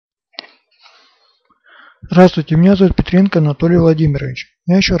Здравствуйте, меня зовут Петренко Анатолий Владимирович.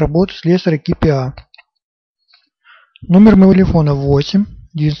 Я ищу работу слесаря КПА. Номер моего телефона 8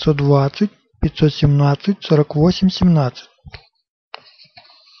 920 517 48 17.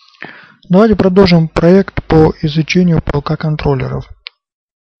 Давайте продолжим проект по изучению ПЛК контроллеров.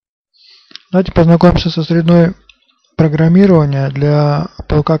 Давайте познакомимся со средой программирования для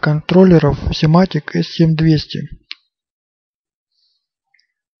ПЛК контроллеров SIMATIC S7-200.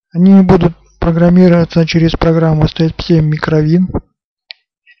 Они будут программироваться через программу SIMATIC микровин.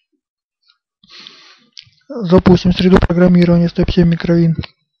 Запустим среду программирования SIMATIC микровин.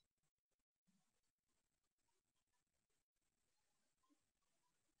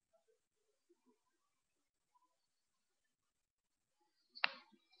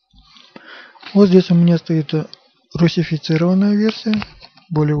 Вот здесь у меня стоит русифицированная версия,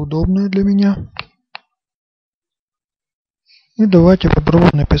 более удобная для меня. И давайте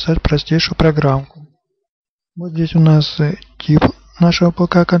попробуем написать простейшую программку. Вот здесь у нас тип нашего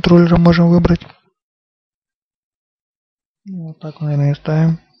ПЛК контроллера можем выбрать. Вот так, наверное,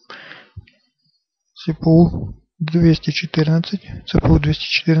 ставим. CPU 214. CPU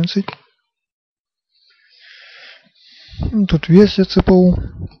 214. Тут версия CPU.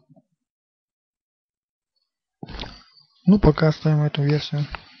 Ну, пока ставим эту версию.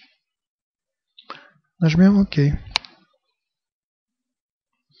 Нажмем ОК.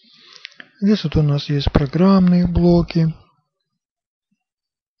 Здесь вот у нас есть программные блоки,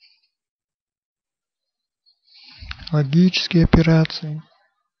 логические операции,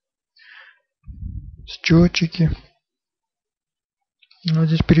 счетчики. Но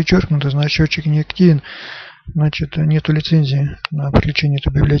здесь перечеркнуто, значит счетчик не активен, значит нету лицензии на подключение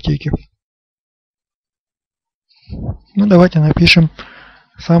этой библиотеки. Ну, давайте напишем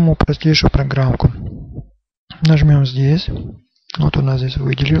самую простейшую программку. Нажмем здесь. Вот у нас здесь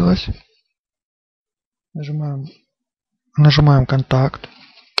выделилось. Нажимаем контакт.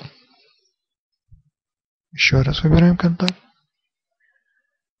 Еще раз выбираем контакт.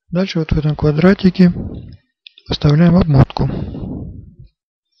 Дальше вот в этом квадратике вставляем обмотку.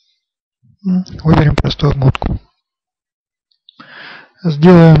 Выберем простую обмотку.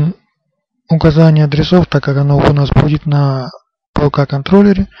 Сделаем указание адресов, так как оно у нас будет на ПЛК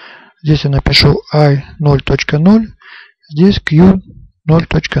контроллере. Здесь я напишу i0.0, здесь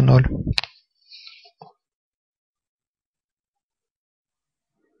q0.0.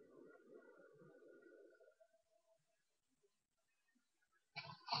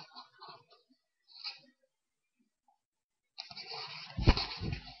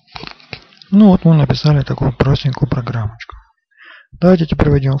 Ну вот мы написали такую простенькую программочку. Давайте теперь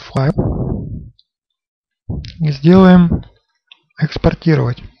войдем в файл и сделаем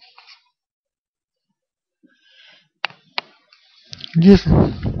экспортировать. Здесь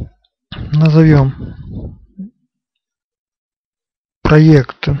назовем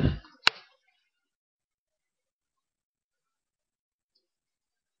проект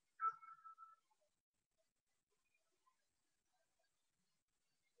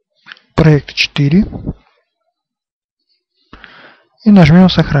проект 4 и нажмем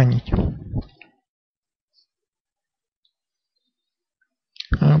сохранить.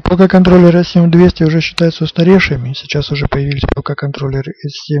 ПЛК контроллеры S7-200 уже считаются устаревшими, сейчас уже появились ПЛК контроллеры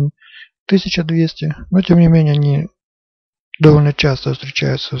S7-1200, но тем не менее они довольно часто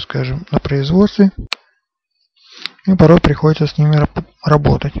встречаются, скажем, на производстве, и порой приходится с ними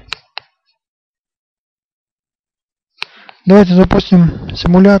работать. Давайте запустим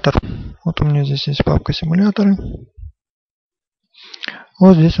симулятор. Вот у меня здесь есть папка симуляторы.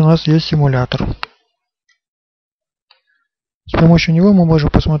 Вот здесь у нас есть симулятор. С помощью него мы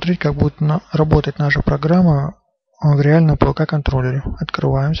можем посмотреть, как будет работать наша программа в реальном ПЛК контроллере.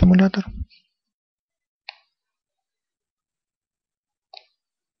 Открываем симулятор.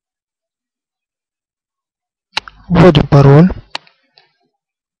 Вводим пароль.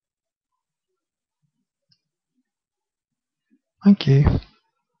 Окей.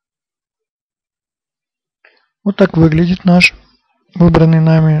 Вот так выглядит наш выбранный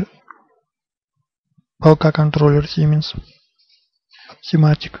нами ПЛК контроллер Siemens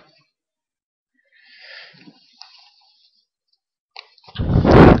SIMATIC.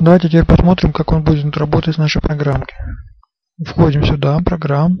 Давайте теперь посмотрим, как он будет работать с нашей программкой. Входим сюда,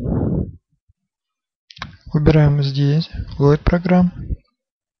 программ. Выбираем здесь, ввод программ.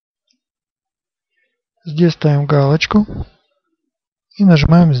 Здесь ставим галочку и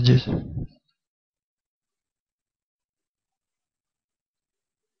нажимаем здесь.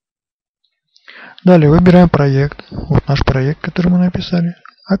 Далее выбираем проект. Вот наш проект, который мы написали.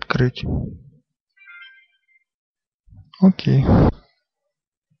 Открыть. Окей.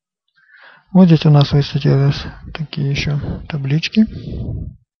 Вот здесь у нас высветились такие еще таблички.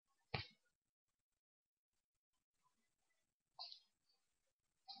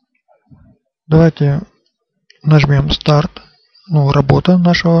 Давайте нажмем старт, работа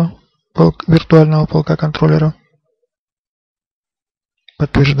нашего виртуального ПЛК контроллера.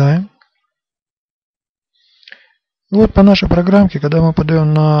 Подтверждаем. И вот по нашей программке, когда мы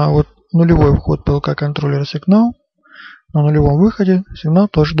подаем на нулевой вход ПЛК контроллера сигнал, на нулевом выходе сигнал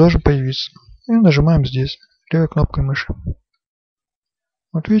тоже должен появиться. И нажимаем здесь, левой кнопкой мыши.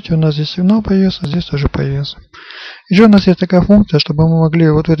 Вот видите, у нас здесь сигнал появился, здесь тоже появился. Еще у нас есть такая функция, чтобы мы могли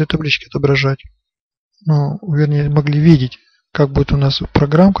вот в этой табличке отображать. Вернее, могли видеть, как будет у нас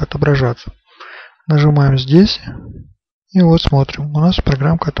программка отображаться. Нажимаем здесь. И вот смотрим, у нас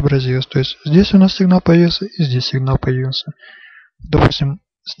программка отобразилась. То есть здесь у нас сигнал появился и здесь сигнал появился. Допустим,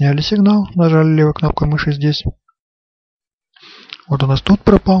 сняли сигнал, нажали левой кнопкой мыши здесь. Вот у нас тут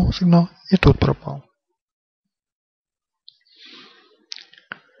пропал сигнал и тут пропал.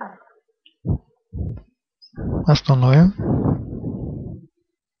 Остановим.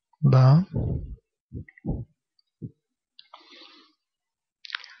 Да.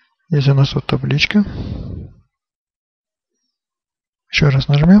 Здесь у нас вот табличка. Еще раз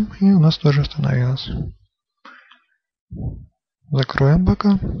нажмем, и у нас тоже остановилось. Закроем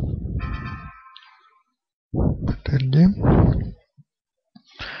пока. Подтвердим.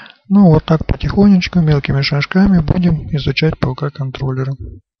 Вот так потихонечку, мелкими шажками будем изучать ПЛК контроллеры.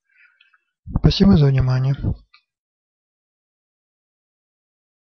 Спасибо за внимание.